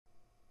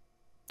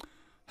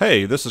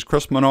Hey, this is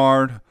Chris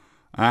Menard.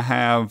 I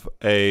have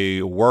a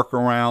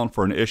workaround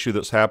for an issue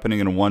that's happening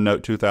in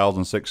OneNote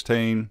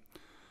 2016.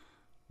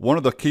 One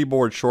of the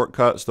keyboard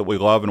shortcuts that we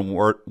love in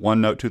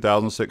OneNote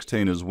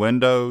 2016 is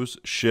Windows,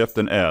 Shift,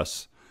 and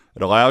S.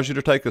 It allows you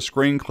to take a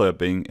screen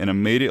clipping and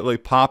immediately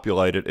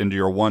populate it into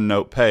your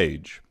OneNote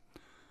page.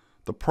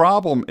 The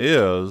problem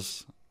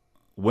is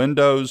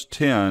Windows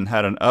 10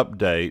 had an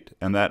update,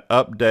 and that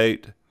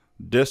update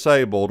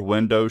disabled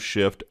Windows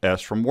Shift S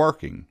from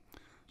working.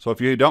 So if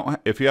you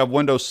have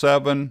Windows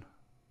 7,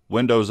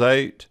 Windows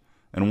 8,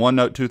 and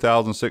OneNote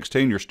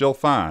 2016, you're still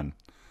fine.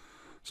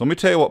 So let me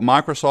tell you what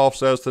Microsoft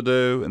says to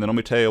do, and then let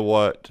me tell you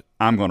what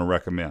I'm going to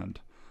recommend.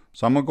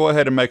 So I'm going to go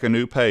ahead and make a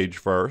new page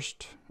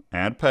first.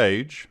 Add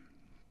page.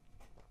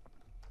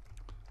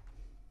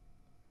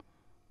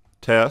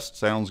 Test,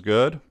 sounds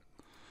good.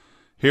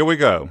 Here we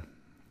go.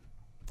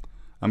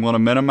 I'm going to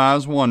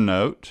minimize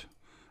OneNote,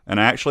 and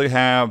I actually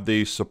have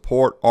the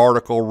support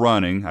article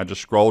running. I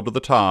just scrolled to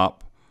the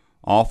top.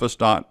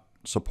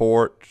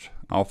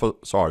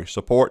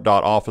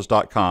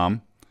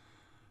 support.office.com,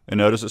 and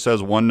notice it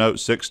says OneNote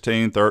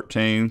 16,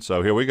 13.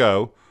 So here we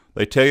go.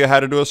 They tell you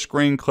how to do a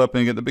screen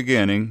clipping at the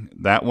beginning.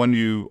 That one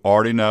you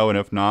already know, and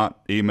if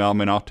not, email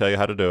me and I'll tell you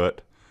how to do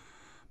it.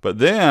 But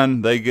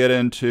then they get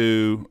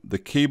into the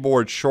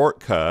keyboard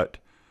shortcut,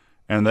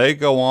 and they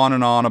go on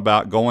and on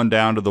about going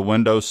down to the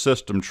Windows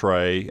system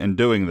tray and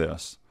doing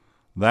this.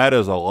 That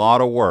is a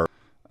lot of work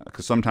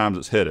because sometimes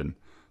it's hidden.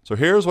 So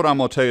here's what I'm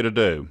going to tell you to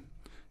do.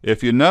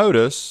 If you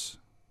notice,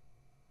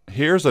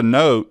 here's a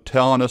note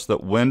telling us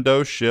that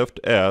Windows Shift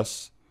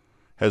S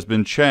has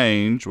been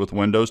changed with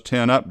Windows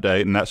 10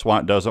 update, and that's why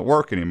it doesn't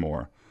work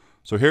anymore.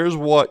 So here's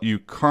what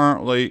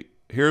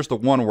here's the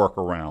one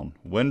workaround.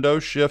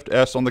 Windows Shift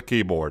S on the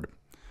keyboard.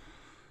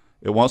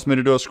 It wants me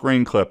to do a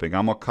screen clipping.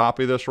 I'm going to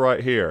copy this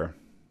right here.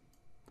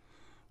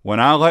 When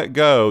I let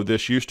go,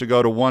 this used to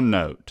go to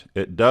OneNote.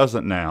 It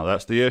doesn't now.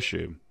 That's the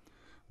issue.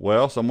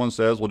 Well, someone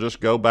says, well,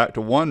 just go back to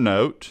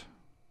OneNote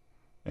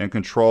and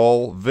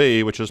Control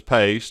V, which is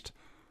paste.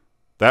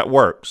 That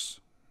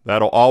works.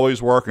 That'll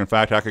always work. In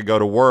fact, I could go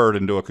to Word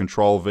and do a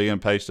Control V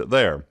and paste it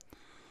there.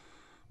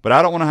 But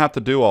I don't want to have to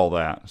do all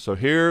that. So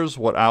here's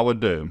what I would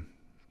do.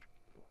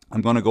 I'm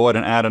going to go ahead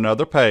and add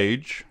another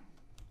page.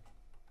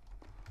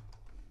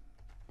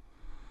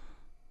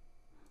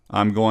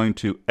 I'm going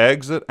to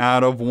exit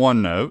out of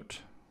OneNote.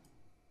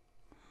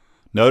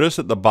 Notice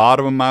at the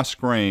bottom of my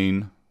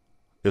screen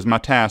is my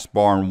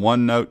taskbar, and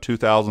OneNote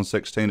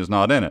 2016 is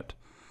not in it.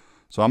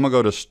 So I'm going to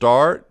go to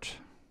Start.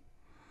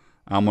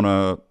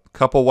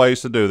 Couple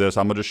ways to do this.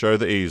 I'm going to show you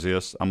the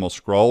easiest. I'm going to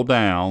scroll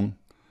down,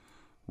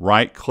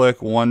 right-click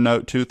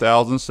OneNote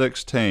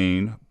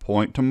 2016,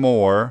 point to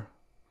More,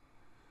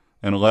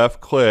 and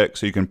left-click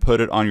so you can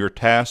put it on your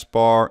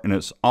taskbar, and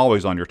it's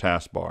always on your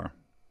taskbar.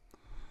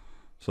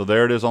 So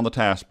there it is on the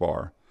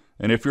taskbar.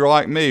 And if you're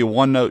like me,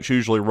 OneNote's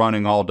usually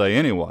running all day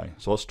anyway.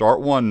 So let's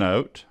start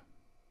OneNote.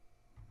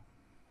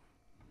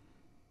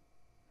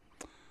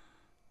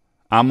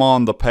 I'm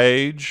on the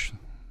page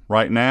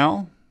right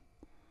now.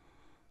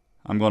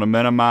 I'm going to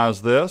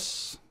minimize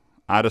this.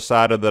 I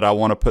decided that I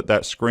want to put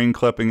that screen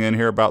clipping in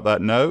here about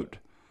that note.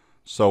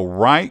 So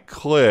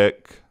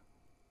right-click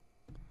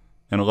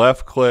and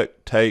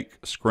left-click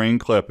take screen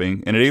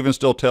clipping, and it even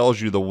still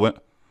tells you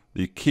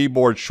the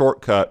keyboard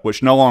shortcut,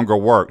 which no longer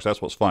works.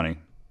 That's what's funny.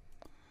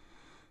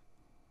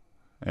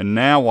 And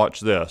now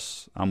watch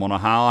this. I'm going to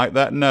highlight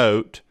that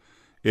note.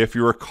 If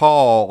you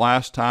recall,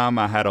 last time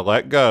I had to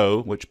let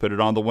go, which put it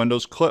on the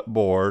Windows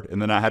clipboard,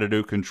 and then I had to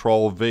do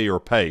Control V or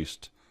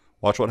paste.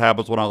 Watch what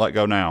happens when I let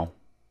go now.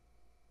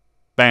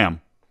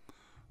 Bam.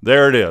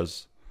 There it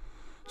is.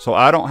 So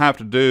I don't have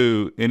to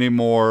do any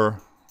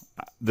more.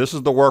 This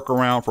is the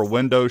workaround for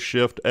Windows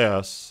Shift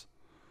S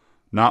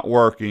not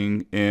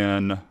working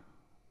in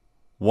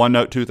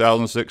OneNote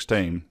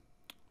 2016.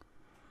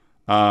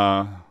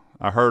 I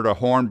heard a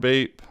horn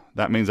beep.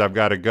 That means I've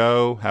got to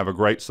go. Have a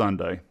great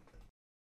Sunday.